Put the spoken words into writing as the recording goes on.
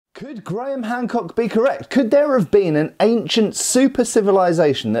Could Graham Hancock be correct? Could there have been an ancient super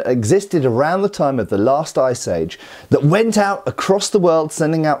civilization that existed around the time of the last ice age that went out across the world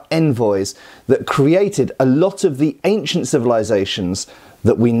sending out envoys that created a lot of the ancient civilizations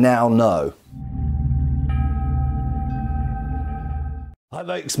that we now know? Hi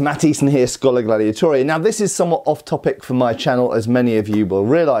folks, Matt Easton here, Scholar Gladiatorian. Now this is somewhat off topic for my channel, as many of you will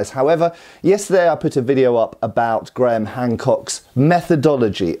realise. However, yesterday I put a video up about Graham Hancock's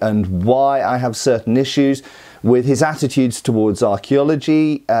methodology and why I have certain issues with his attitudes towards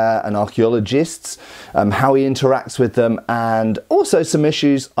archaeology and archaeologists, how he interacts with them, and also some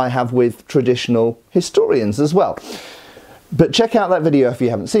issues I have with traditional historians as well. But check out that video if you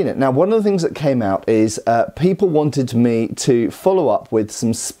haven't seen it. Now, one of the things that came out is people wanted me to follow up with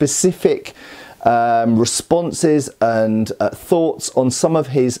some specific responses and thoughts on some of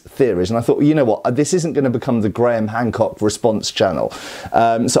his theories. And I thought, you know what, this isn't going to become the Graham Hancock response channel.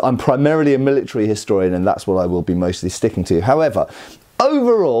 So I'm primarily a military historian, and that's what I will be mostly sticking to. However,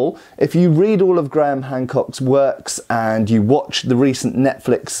 overall, if you read all of Graham Hancock's works and you watch the recent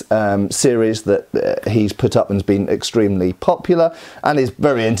Netflix series that he's put up and has been extremely popular and is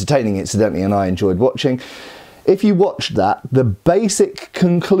very entertaining incidentally, and I enjoyed watching, if you watch that, the basic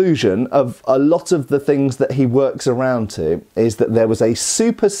conclusion of a lot of the things that he works around to is that there was a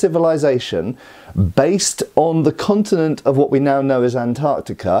super civilization based on the continent of what we now know as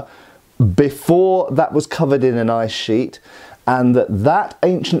Antarctica before that was covered in an ice sheet, and that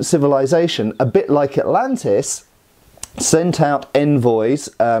ancient civilization, a bit like Atlantis, sent out envoys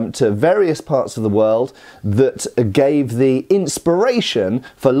to various parts of the world that gave the inspiration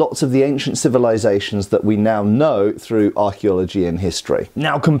for lots of the ancient civilizations that we now know through archaeology and history.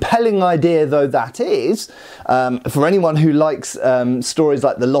 Now, compelling idea though that is, for anyone who likes stories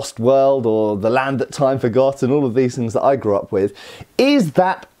like The Lost World or The Land That Time Forgot and all of these things that I grew up with, is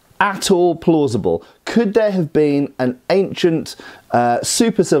that at all plausible? Could there have been an ancient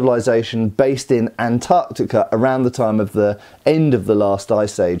super civilization based in Antarctica around the time of the end of the last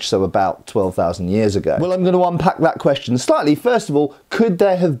ice age, so about 12,000 years ago? Well, I'm going to unpack that question slightly. First of all, could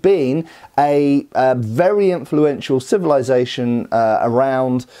there have been a very influential civilization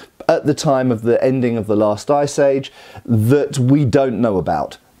around at the time of the ending of the last ice age that we don't know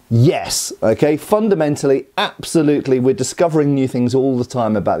about? Yes, okay, fundamentally, absolutely, we're discovering new things all the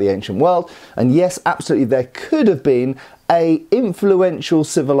time about the ancient world, and yes, absolutely, there could have been an influential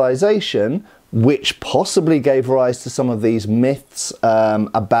civilization which possibly gave rise to some of these myths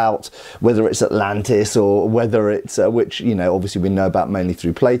about whether it's Atlantis or whether it's, which, you know, obviously we know about mainly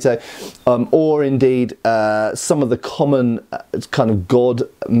through Plato, or indeed some of the common kind of god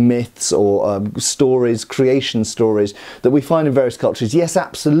myths or stories, creation stories that we find in various cultures. Yes,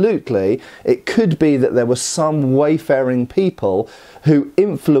 absolutely, it could be that there were some wayfaring people who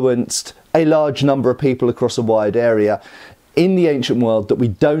influenced a large number of people across a wide area in the ancient world that we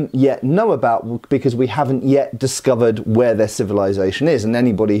don't yet know about because we haven't yet discovered where their civilization is. And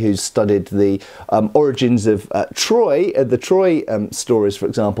anybody who's studied the origins of Troy, the Troy stories, for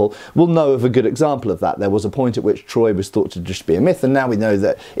example, will know of a good example of that. There was a point at which Troy was thought to just be a myth, and now we know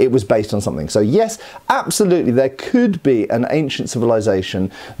that it was based on something. So yes, absolutely, there could be an ancient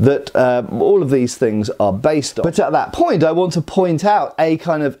civilization that all of these things are based on. But at that point, I want to point out a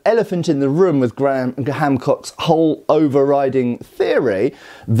kind of elephant in the room with Graham Hancock's whole overriding theory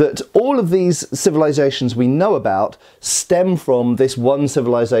that all of these civilizations we know about stem from this one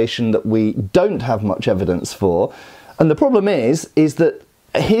civilization that we don't have much evidence for. And the problem is that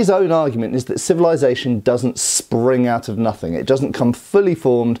his own argument is that civilization doesn't spring out of nothing. It doesn't come fully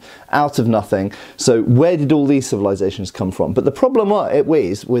formed out of nothing. So where did all these civilizations come from? But the problem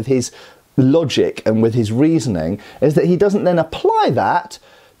is with his logic and with his reasoning is that he doesn't then apply that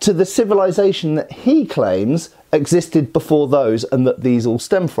to the civilization that he claims existed before those and that these all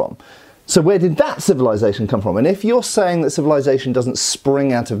stem from. So where did that civilization come from? And if you're saying that civilization doesn't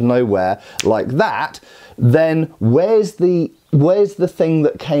spring out of nowhere like that, then where's the thing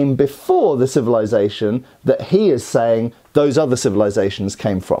that came before the civilization that he is saying those other civilizations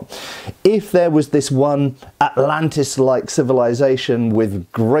came from? If there was this one Atlantis-like civilization with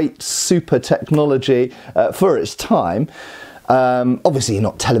great super technology for its time, obviously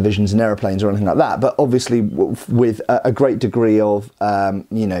not televisions and aeroplanes or anything like that, but obviously with a great degree of,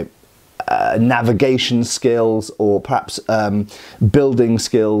 you know, navigation skills or perhaps building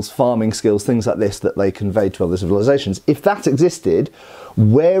skills, farming skills, things like this that they conveyed to other civilizations. If that existed,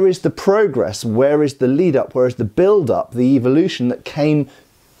 where is the progress? Where is the lead up? Where is the build up, the evolution that came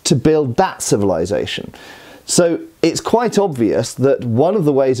to build that civilization? So it's quite obvious that one of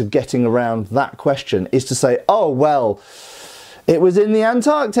the ways of getting around that question is to say, oh, well, It was in the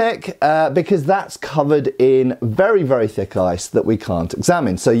Antarctic because that's covered in very, very thick ice that we can't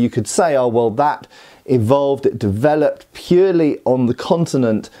examine. So you could say, oh, well, that evolved, it developed purely on the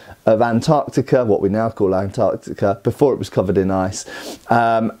continent of Antarctica, what we now call Antarctica, before it was covered in ice,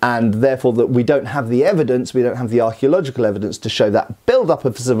 and therefore that we don't have the evidence, we don't have the archaeological evidence to show that build-up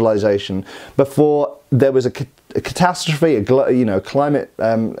of civilization before there was a catastrophe, a climate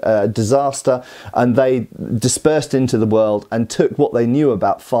disaster, and they dispersed into the world and took what they knew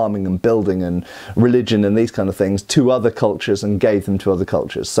about farming and building and religion and these kind of things to other cultures and gave them to other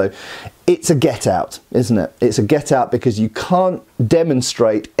cultures. So it's a get out, isn't it? It's a get out because you can't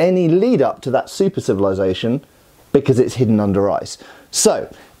demonstrate any lead up to that super civilization because it's hidden under ice. So,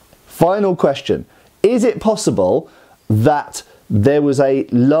 final question. Is it possible that there was a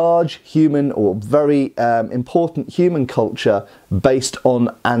large human or very important human culture based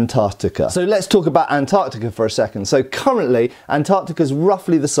on Antarctica? So let's talk about Antarctica for a second. So currently, Antarctica is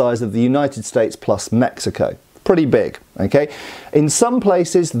roughly the size of the United States plus Mexico. Pretty big, okay? In some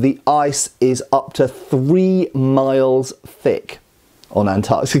places, the ice is up to 3 miles thick on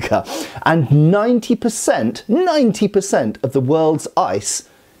Antarctica. And 90% of the world's ice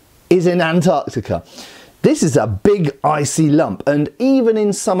is in Antarctica. This is a big icy lump, and even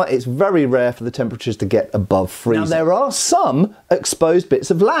in summer it's very rare for the temperatures to get above freezing. Now there are some exposed bits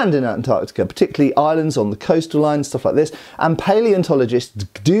of land in Antarctica, particularly islands on the coastal line, stuff like this, and paleontologists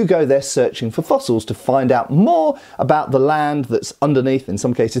do go there searching for fossils to find out more about the land that's underneath, in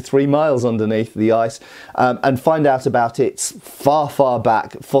some cases 3 miles underneath the ice, and find out about its far, far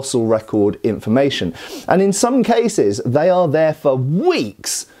back fossil record information. And in some cases they are there for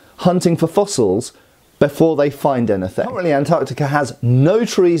weeks hunting for fossils before they find anything. Currently, Antarctica has no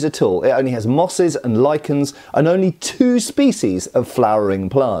trees at all. It only has mosses and lichens and only 2 species of flowering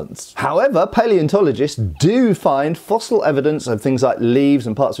plants. However, paleontologists do find fossil evidence of things like leaves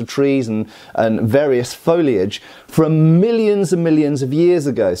and parts of trees and various foliage from millions and millions of years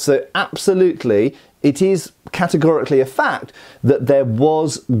ago. So absolutely, it is categorically a fact that there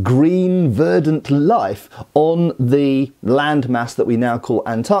was green, verdant life on the landmass that we now call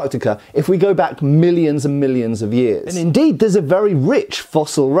Antarctica if we go back millions and millions of years. And indeed, there's a very rich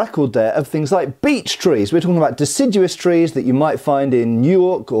fossil record there of things like beech trees. We're talking about deciduous trees that you might find in New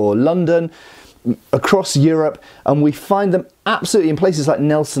York or London, across Europe, and we find them absolutely in places like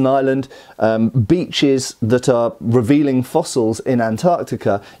Nelson Island, beaches that are revealing fossils in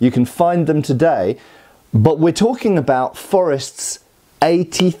Antarctica. You can find them today, but we're talking about forests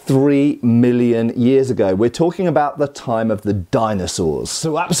 83 million years ago. We're talking about the time of the dinosaurs.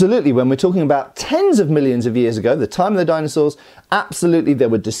 So absolutely, when we're talking about tens of millions of years ago, the time of the dinosaurs, absolutely there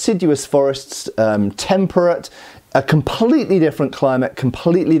were deciduous forests, temperate, a completely different climate,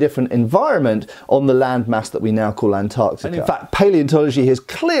 completely different environment on the landmass that we now call Antarctica. And in fact, paleontology has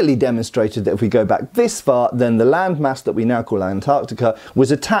clearly demonstrated that if we go back this far, then the landmass that we now call Antarctica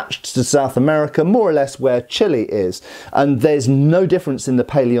was attached to South America, more or less where Chile is. And there's no difference in the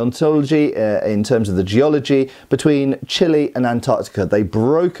paleontology, in terms of the geology, between Chile and Antarctica. They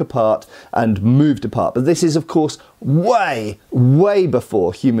broke apart and moved apart. But this is, of course, way, way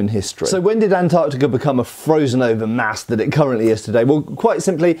before human history. So when did Antarctica become a frozen over mass that it currently is today? Well, quite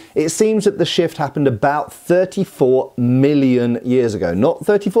simply, it seems that the shift happened about 34 million years ago. Not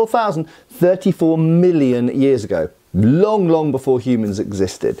 34,000, 34 million years ago. Long, long before humans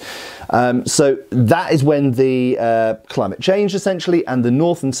existed. So that is when the climate changed essentially, and the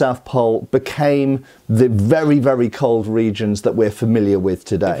North and South Pole became the very, very cold regions that we're familiar with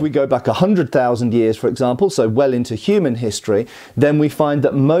today. If we go back 100,000 years, for example, so well into human history, then we find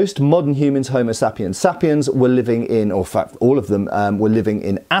that most modern humans, Homo sapiens sapiens, were living in, or in fact all of them were living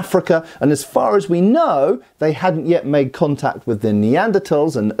in Africa, and as far as we know, they hadn't yet made contact with the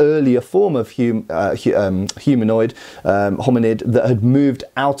Neanderthals, an earlier form of humanoid hominid that had moved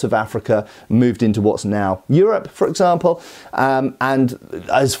out of Africa, moved into what's now Europe, for example, and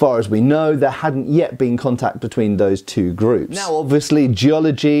as far as we know, there hadn't yet been contact between those two groups. Now obviously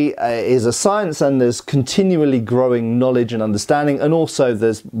geology is a science, and there's continually growing knowledge and understanding, and also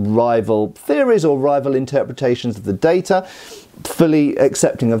there's rival theories or rival interpretations of the data, fully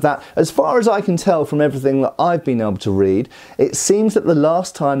accepting of that. As far as I can tell from everything that I've been able to read, it seems that the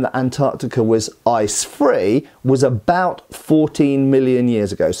last time that Antarctica was ice-free was about 14 million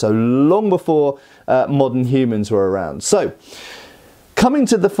years ago, so long before modern humans were around. So, coming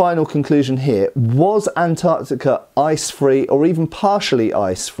to the final conclusion here, was Antarctica ice-free or even partially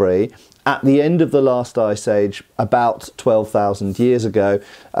ice-free at the end of the last ice age about 12,000 years ago?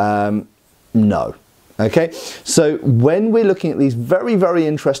 No. Okay, so when we're looking at these very, very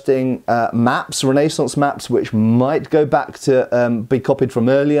interesting maps, Renaissance maps, which might go back to be copied from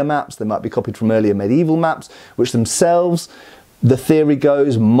earlier maps, they might be copied from earlier medieval maps, which themselves, the theory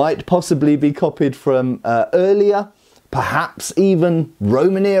goes, might possibly be copied from earlier, perhaps even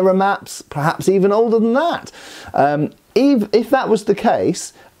Roman era maps, perhaps even older than that. If that was the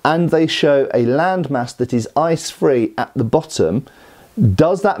case, and they show a landmass that is ice-free at the bottom,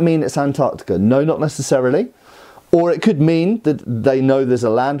 does that mean it's Antarctica? No, not necessarily. Or it could mean that they know there's a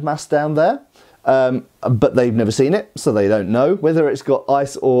landmass down there, but they've never seen it, so they don't know whether it's got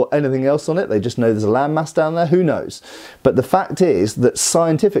ice or anything else on it. They just know there's a landmass down there. Who knows? But the fact is that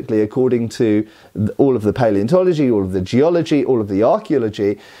scientifically, according to all of the paleontology, all of the geology, all of the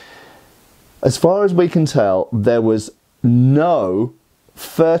archaeology, as far as we can tell, there was no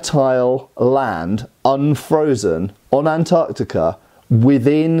fertile land unfrozen on Antarctica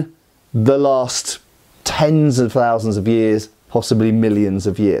within the last tens of thousands of years, possibly millions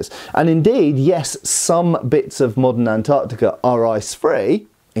of years. And indeed, yes, some bits of modern Antarctica are ice-free,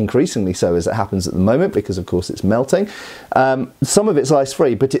 increasingly so as it happens at the moment, because of course it's melting. Some of it's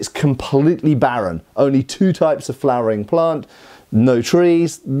ice-free, but it's completely barren. Only 2 types of flowering plant, no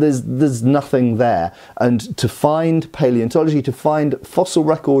trees, there's nothing there. And to find paleontology, to find fossil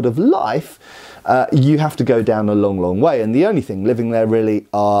record of life, you have to go down a long, long way. And the only thing living there really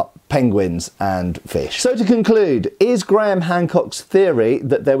are penguins and fish. So to conclude, is Graham Hancock's theory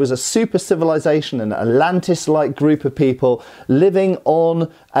that there was a super civilization, an Atlantis-like group of people living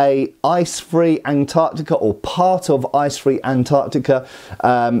on a ice-free Antarctica, or part of ice-free Antarctica,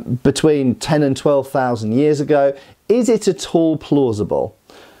 between 10 and 12,000 years ago, is it at all plausible?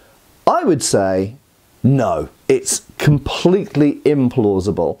 I would say no, it's completely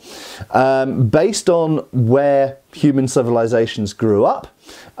implausible. Based on where human civilizations grew up,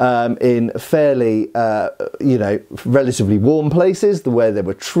 in fairly, you know, relatively warm places, where there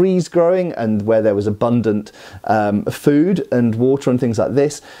were trees growing and where there was abundant food and water and things like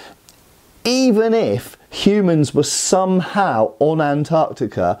this, even if humans were somehow on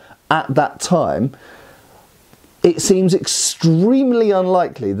Antarctica at that time, it seems extremely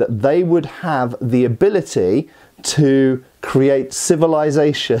unlikely that they would have the ability to create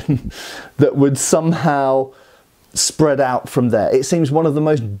civilization that would somehow spread out from there. It seems one of the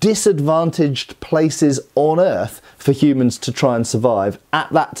most disadvantaged places on Earth for humans to try and survive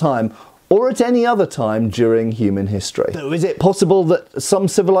at that time, or at any other time during human history. So is it possible that some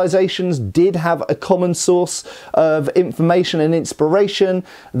civilizations did have a common source of information and inspiration,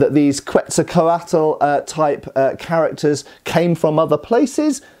 that these Quetzalcoatl type characters came from other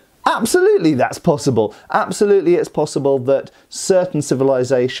places? Absolutely, that's possible. Absolutely, it's possible that certain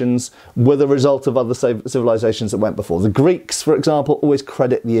civilizations were the result of other civilizations that went before. The Greeks, for example, always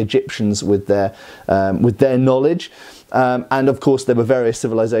credit the Egyptians with their knowledge. And of course, there were various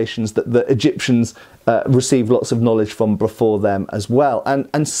civilizations that the Egyptians received lots of knowledge from before them as well,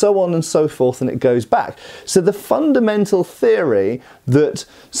 and so on and so forth, and it goes back. So the fundamental theory that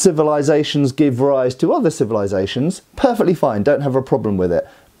civilizations give rise to other civilizations, perfectly fine, don't have a problem with it.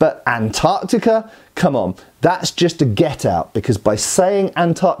 But Antarctica, come on, that's just a get out, because by saying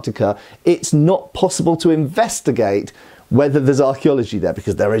Antarctica, it's not possible to investigate whether there's archaeology there,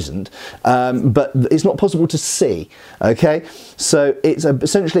 because there isn't, but it's not possible to see, okay? So it's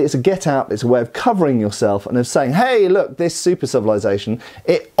essentially it's a get out, it's a way of covering yourself and of saying, hey, look, this super civilization,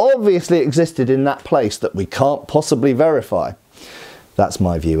 it obviously existed in that place that we can't possibly verify. That's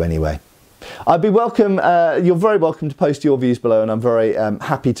my view anyway. I'd be welcome, you're very welcome to post your views below, and I'm very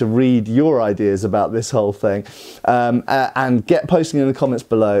happy to read your ideas about this whole thing, and get posting in the comments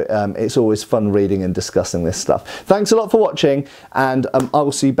below. It's always fun reading and discussing this stuff. Thanks a lot for watching, and I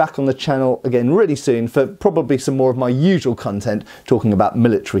will see you back on the channel again really soon for probably some more of my usual content talking about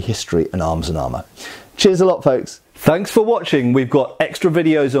military history and arms and armour. Cheers a lot, folks. Thanks for watching. We've got extra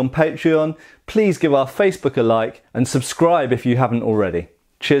videos on Patreon. Please give our Facebook a like and subscribe if you haven't already.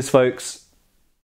 Cheers, folks.